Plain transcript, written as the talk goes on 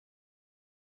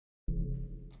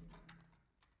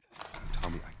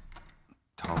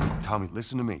Tommy,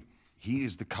 listen to me. He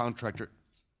is the contractor.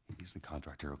 He's the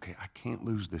contractor, okay? I can't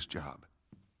lose this job.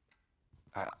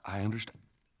 I understand.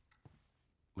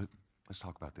 Let's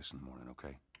talk about this in the morning,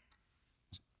 okay?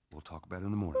 We'll talk about it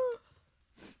in the morning.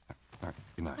 All right,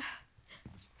 good night.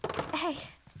 Hey.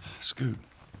 Scoot.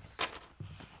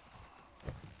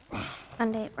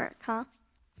 Monday at work, huh?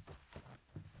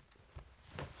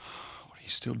 What are you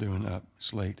still doing up?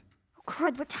 It's late. Oh,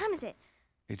 crud, what time is it?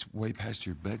 It's way past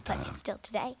your bedtime. But it's still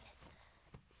today.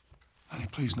 Honey,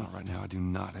 please not right now. I do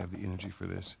not have the energy for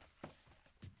this.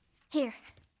 Here.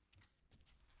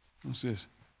 What's this?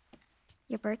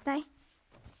 Your birthday?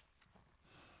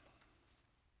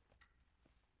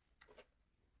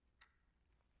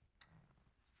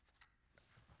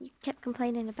 You kept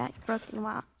complaining about your broken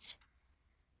watch.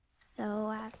 So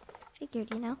I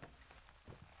figured, you know.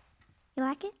 You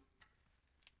like it?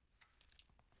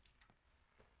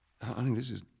 Honey,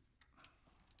 it's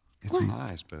What?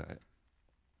 nice, but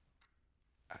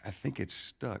I think it's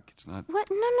stuck. It's not... What?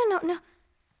 No.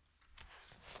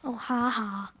 Oh, ha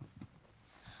ha.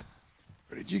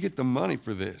 Where did you get the money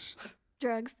for this?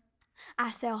 Drugs. I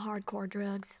sell hardcore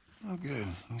drugs. Oh, good.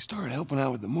 You started helping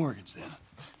out with the mortgage then.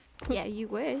 Yeah, you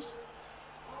wish.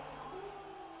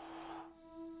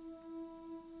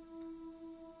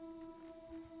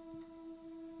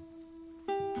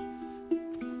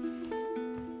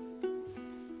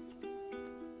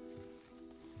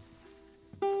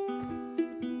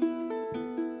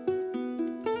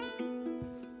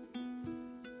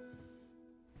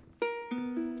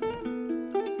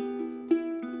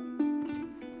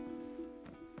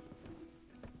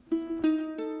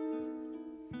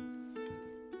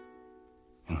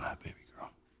 Good night, baby girl.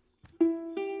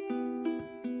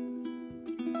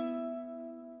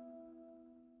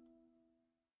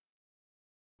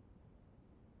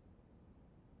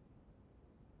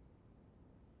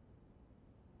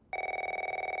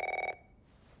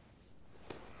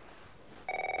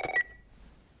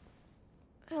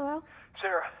 Hello?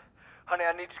 Sarah, honey,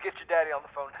 I need to get your daddy on the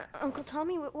phone. Uncle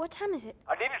Tommy, what time is it?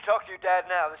 I need to talk to your dad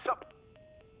now. There's something...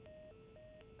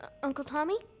 Uncle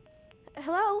Tommy?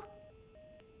 Hello?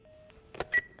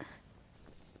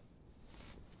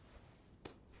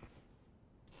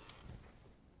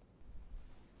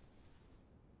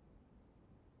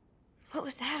 What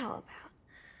was that all about?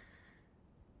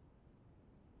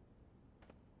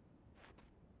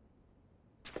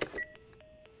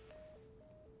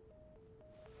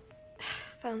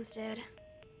 Phone's dead.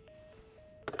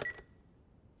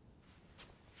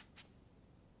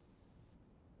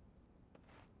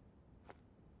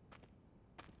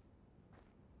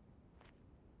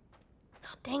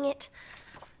 Oh, dang it.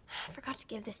 I forgot to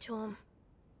give this to him.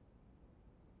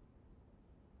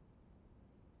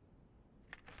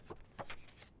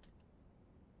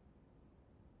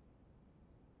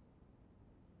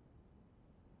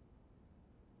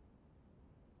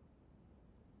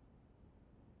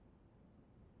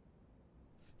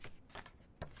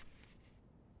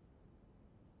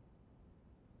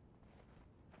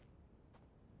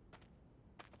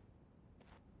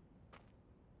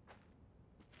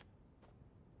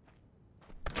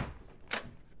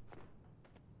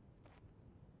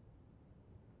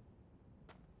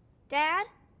 Dad?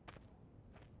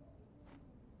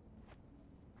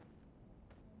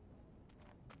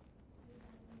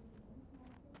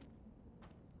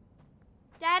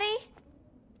 Daddy?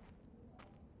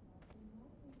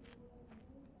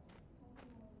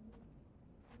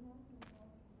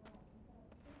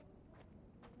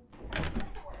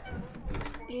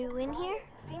 You in here?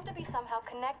 Seem to be somehow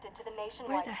connected to the nationwide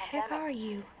Where the heck pandemic. are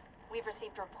you? We've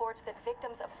received reports that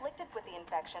victims afflicted with the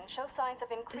infection show signs of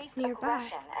increased That's nearby.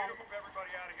 aggression and Move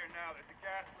everybody out of here now. There's a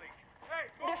gas leak. Hey,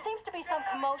 there seems to be some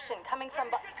commotion coming from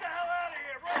get the hell out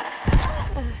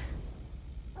of here!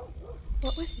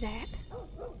 What was that?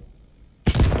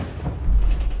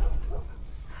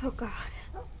 Oh, God.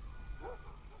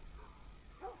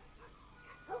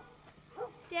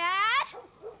 Dad?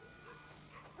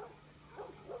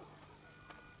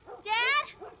 Dad?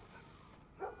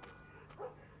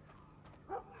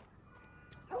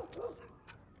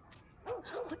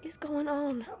 What is going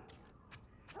on?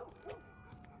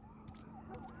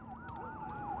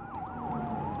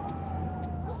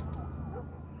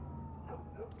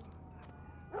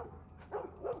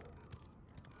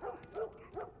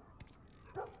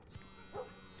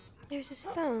 There's his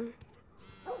phone.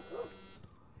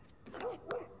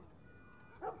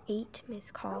 8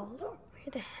 missed calls.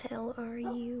 Where the hell are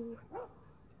you?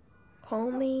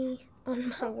 Call me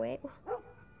on my way.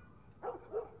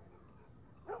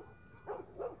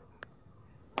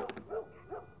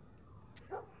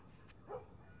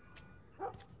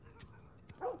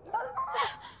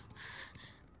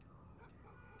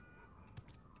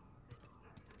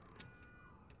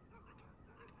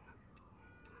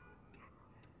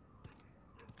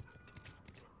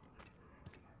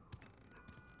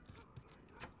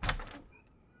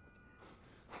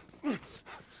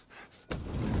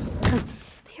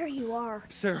 There you are.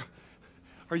 Sarah,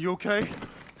 are you okay?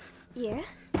 Yeah?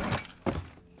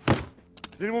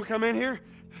 Does anyone come in here?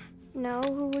 No,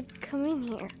 who would come in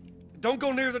here? Don't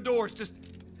go near the doors. Just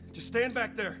stand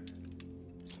back there.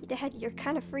 Dad, you're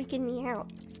kind of freaking me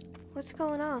out. What's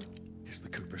going on? It's the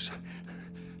Coopers.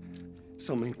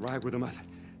 Something ain't right with them. I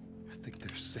think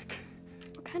they're sick.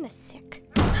 What kind of sick?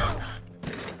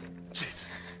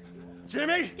 Jesus.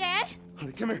 Jimmy! Dad?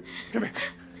 Honey, come here. Come here.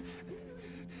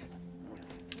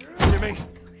 Jimmy!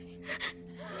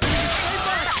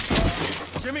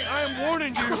 Jimmy, I am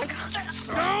warning you!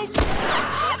 Go!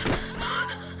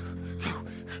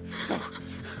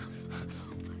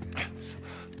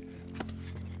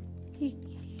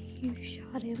 You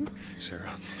shot him.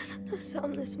 Sarah. I saw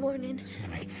him this morning. Listen to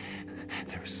me.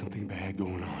 There is something bad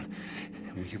going on.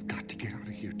 And we have got to get out of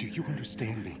here. Do you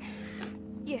understand me?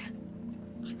 Yeah.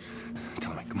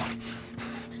 Tommy, come on.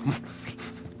 Come on.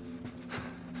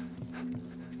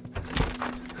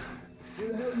 Where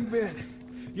the hell you been?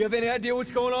 You have any idea what's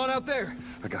going on out there?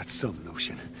 I got some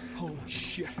notion. Holy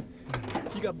shit.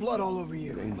 You got blood all over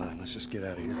you. It ain't mine. Let's just get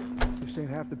out of here. You're saying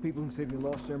half the people in the city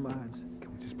lost their minds.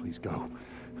 Can we just please go?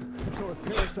 So a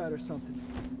parasite or something.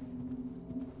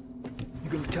 You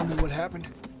gonna tell me what happened?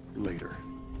 Later.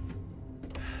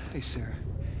 Hey, Sarah.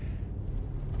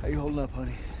 How you holding up,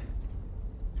 honey?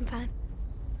 I'm fine.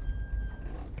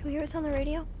 Can we hear us on the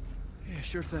radio? Yeah,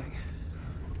 sure thing.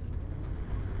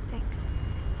 Thanks.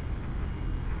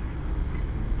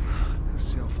 No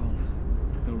cell phone.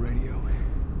 No radio.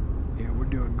 Yeah, we're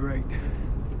doing great.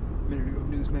 A minute ago,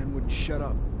 newsman wouldn't shut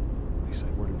up. He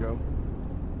said where to go?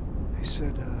 He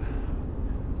said,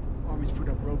 Army's put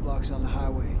up roadblocks on the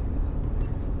highway.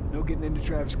 No getting into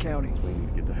Travis County. We need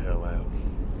to get the hell out.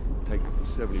 Take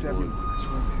 71. 71, that's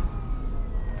right.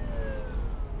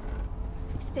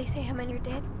 Did they say how many are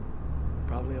dead?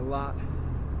 Probably a lot.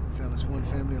 Found this one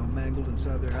family all mangled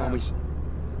inside their Tommy. house.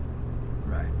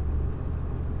 Right.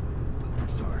 I'm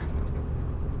sorry.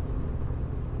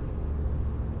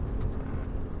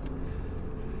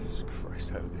 Jesus Christ,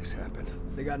 how did this happen?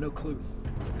 They got no clue.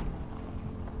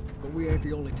 But we ain't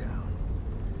the only town.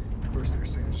 First they're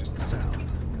saying it's just the South. Now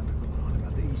they're going on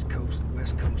about the East Coast, the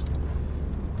West Coast.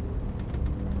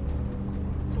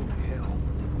 Holy hell.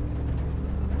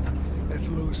 That's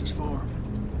Lewis's farm.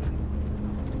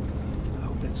 I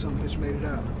hope that son of his made it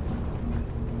out.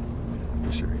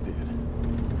 I'm sure he did.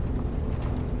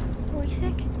 Were we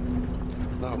sick?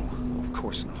 No, of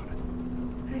course not.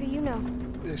 How do you know?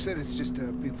 They said it's just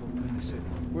people in the city.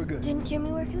 We're good. Didn't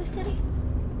Jimmy work in the city?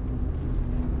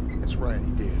 That's right,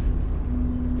 he did.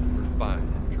 We're fine,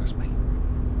 trust me.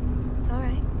 All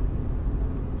right.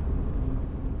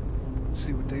 Let's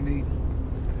see what they need.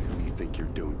 What do you think you're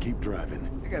doing? Keep driving.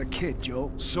 They got a kid,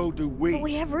 Joel. So do we. But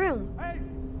we have room.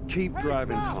 Keep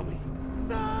driving, Tommy.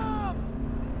 Stop!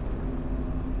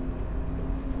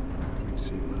 You've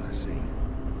seen what I see.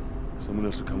 Someone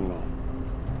else will come along.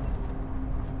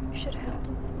 You should have helped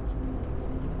him.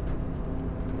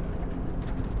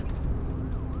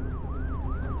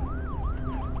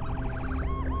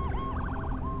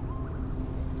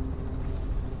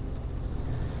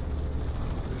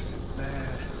 This is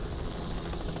bad.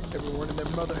 Everyone and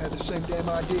their mother had the same damn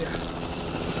idea.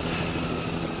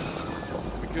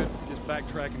 We could just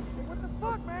backtracking. What the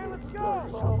fuck, man? Let's go!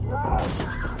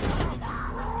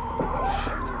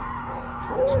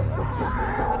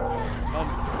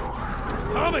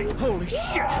 Tommy! Holy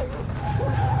shit!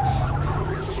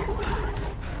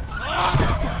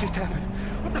 What just happened?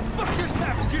 What the fuck just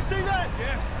happened? Did you see that?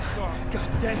 Yes, I saw it. God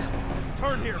damn.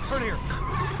 Turn here, turn here.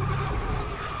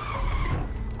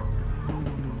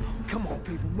 Come on,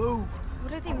 people, move.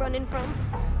 What are they running from?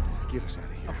 Get us out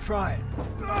of here. I'm trying.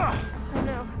 Oh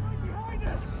no.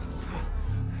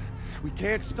 We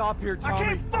can't stop here, Tommy. I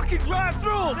can't fucking drive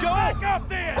through them, Joe! Back up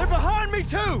there! They're behind me,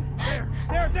 too!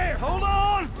 There! Hold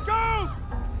on! Go!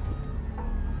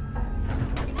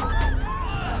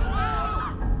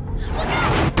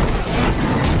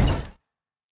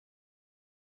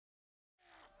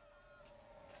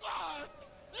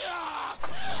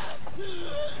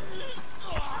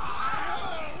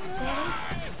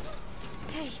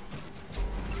 Hey.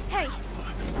 Hey.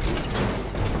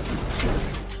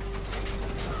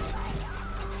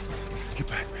 Get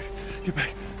back, man. Get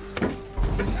back.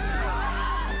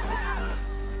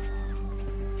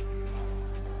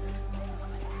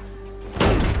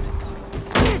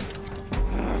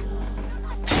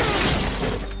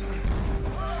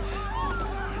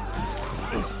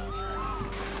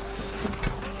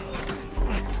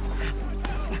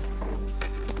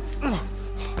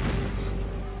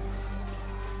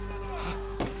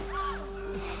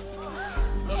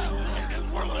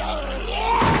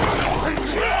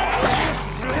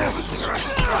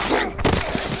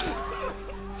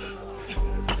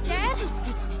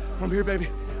 I'm here, baby.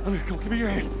 I'm here. Come on, give me your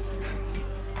hand.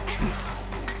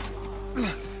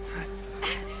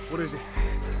 What is it?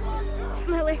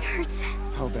 My leg hurts.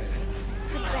 How bad?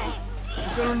 Pretty bad.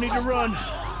 You're gonna need to run.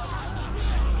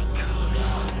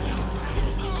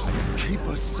 Keep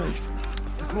us safe.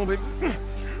 Come on, baby.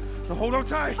 Now hold on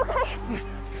tight.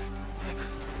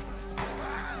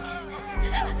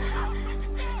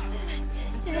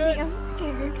 Daddy, I'm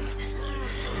scared.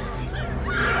 Oh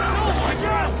my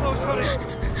God! Close, buddy.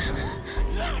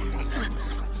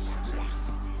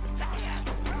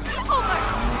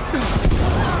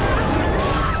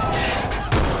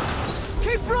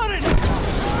 Keep running!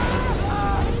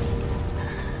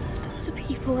 Those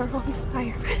people are on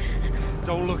fire.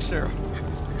 Don't look, Sarah.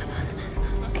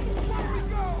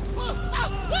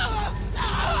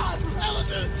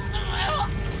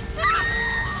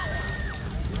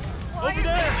 Over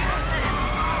there!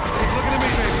 Keep looking at me,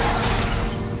 baby.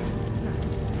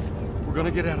 We're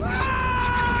gonna get out of this. I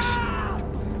promise.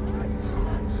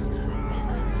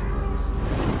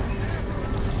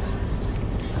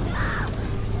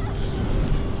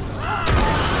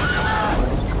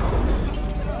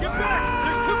 Get back!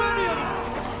 There's too many of them!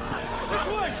 This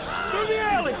way! Through the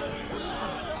alley!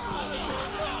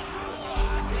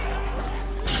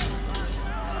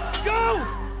 Go!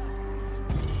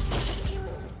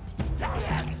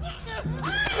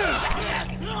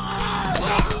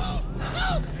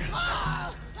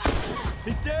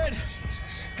 He's dead!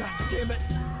 God damn it!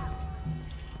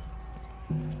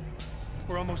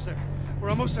 We're almost there. We're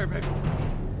almost there, baby.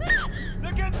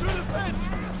 They're getting through the fence!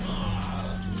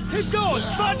 Keep going!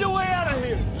 Find your way out of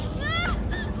here!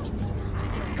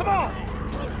 Come on!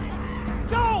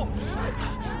 Go!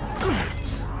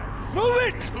 Move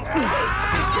it!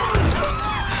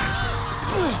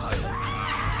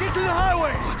 Get to the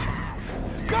highway!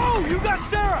 Go! You got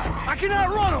Sarah! I can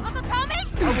outrun him! Uncle Tommy?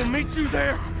 I will meet you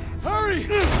there! Hurry!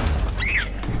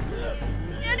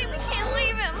 Daddy, we can't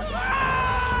leave him.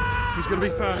 He's gonna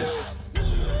be fine.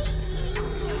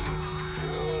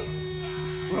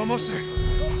 We're almost there.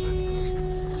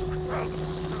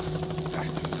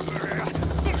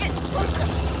 They're getting closer.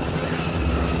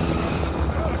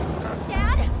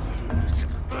 Dad?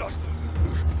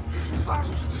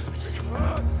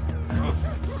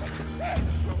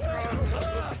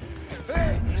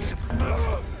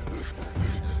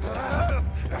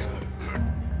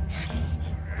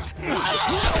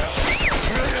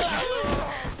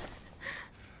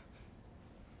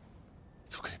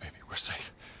 It's okay, baby. We're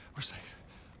safe. We're safe.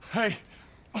 Hey,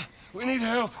 we need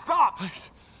help. Stop! Please.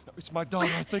 It's my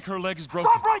daughter. I think her leg is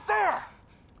broken. Stop right there!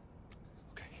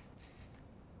 Okay.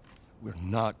 We're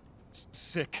not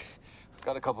sick.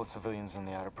 Got a couple of civilians on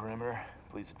the outer perimeter.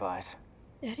 Please advise.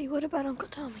 Daddy, what about Uncle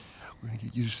Tommy? We're gonna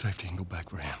get you to safety and go back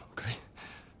for him, okay?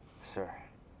 Sir,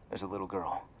 there's a little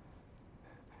girl.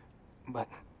 But...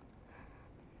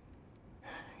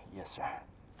 Yes, sir.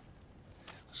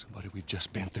 Somebody, we've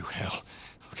just been through hell.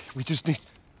 Okay, we just need...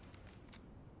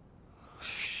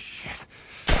 Shit.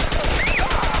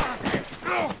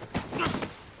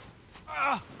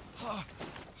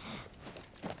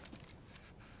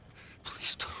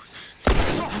 Please don't.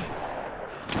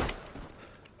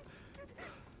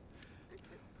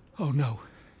 Oh, no.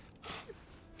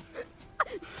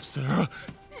 Sarah.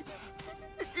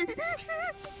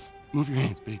 Move your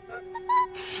hands, baby.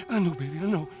 I know, baby, I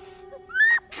know.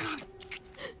 God.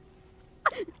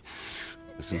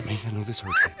 Listen to me, I know this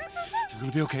hurts, baby. You're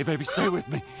gonna be okay, baby. Stay with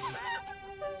me.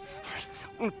 All right,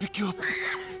 I'm gonna pick you up.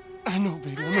 I know,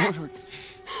 baby, I know it hurts.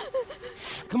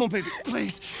 Come on, baby,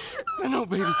 please. I know,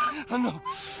 baby, I know.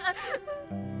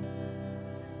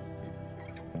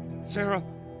 Sarah.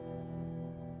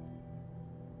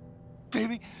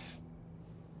 Baby.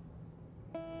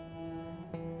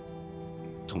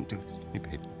 Don't do this to me,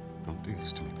 baby. Don't do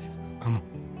this to me, baby. Come on.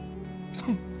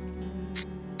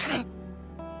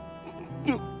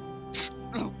 No.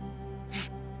 No.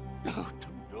 No,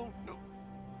 no, no.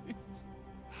 Please.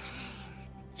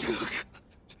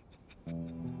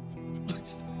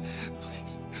 Please.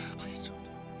 Please. Please don't.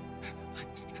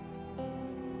 Please.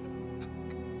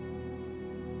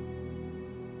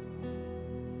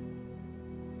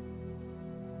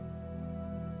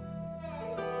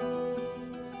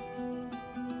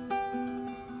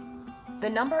 The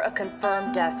number of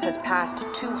confirmed deaths has passed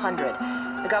 200.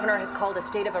 The governor has called a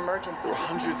state of emergency. There are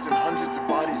hundreds and hundreds of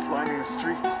bodies lining the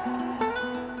streets.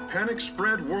 Panic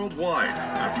spread worldwide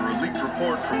after a leaked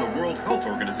report from the World Health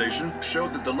Organization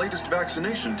showed that the latest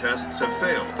vaccination tests have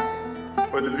failed.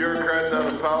 With the bureaucrats out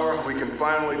of power, we can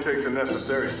finally take the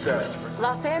necessary steps.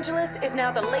 Los Angeles is now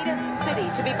the latest city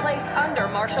to be placed under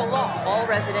martial law. All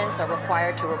residents are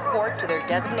required to report to their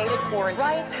designated quarantine.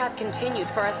 Riots have continued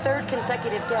for a third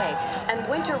consecutive day, and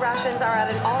winter rations are at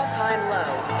an all-time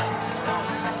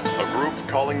low. A group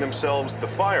calling themselves the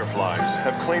Fireflies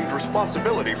have claimed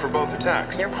responsibility for both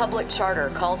attacks. Their public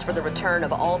charter calls for the return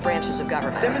of all branches of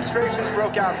government. Demonstrations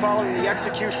broke out following the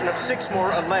execution of 6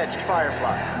 more alleged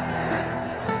Fireflies.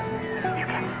 You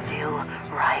can still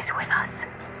rise with us.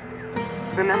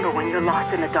 Remember, when you're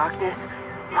lost in the darkness,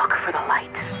 look for the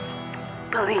light.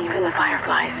 Believe in the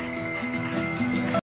Fireflies.